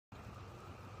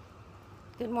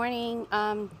Good morning.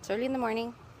 It's early in the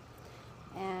morning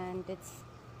and it's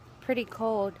pretty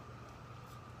cold.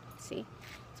 See,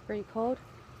 it's pretty cold,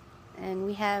 and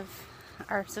we have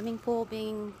our swimming pool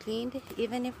being cleaned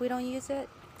even if we don't use it.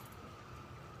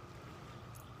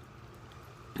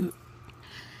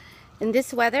 In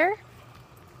this weather,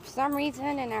 for some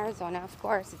reason in Arizona, of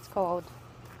course, it's cold.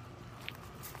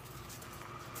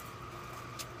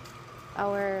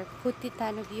 Our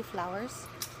Putitano view flowers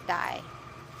die.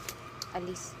 At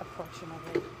least a portion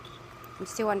of it. I'm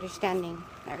still understanding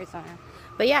Arizona.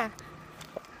 But yeah,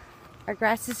 our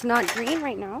grass is not green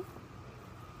right now,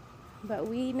 but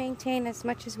we maintain as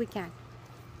much as we can.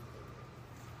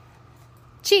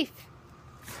 Chief!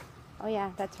 Oh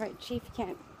yeah, that's right, Chief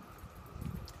can't.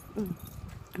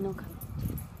 No comment.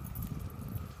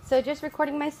 So just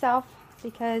recording myself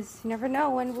because you never know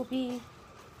when we'll be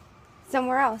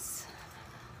somewhere else.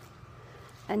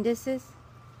 And this is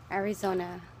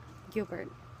Arizona, Gilbert.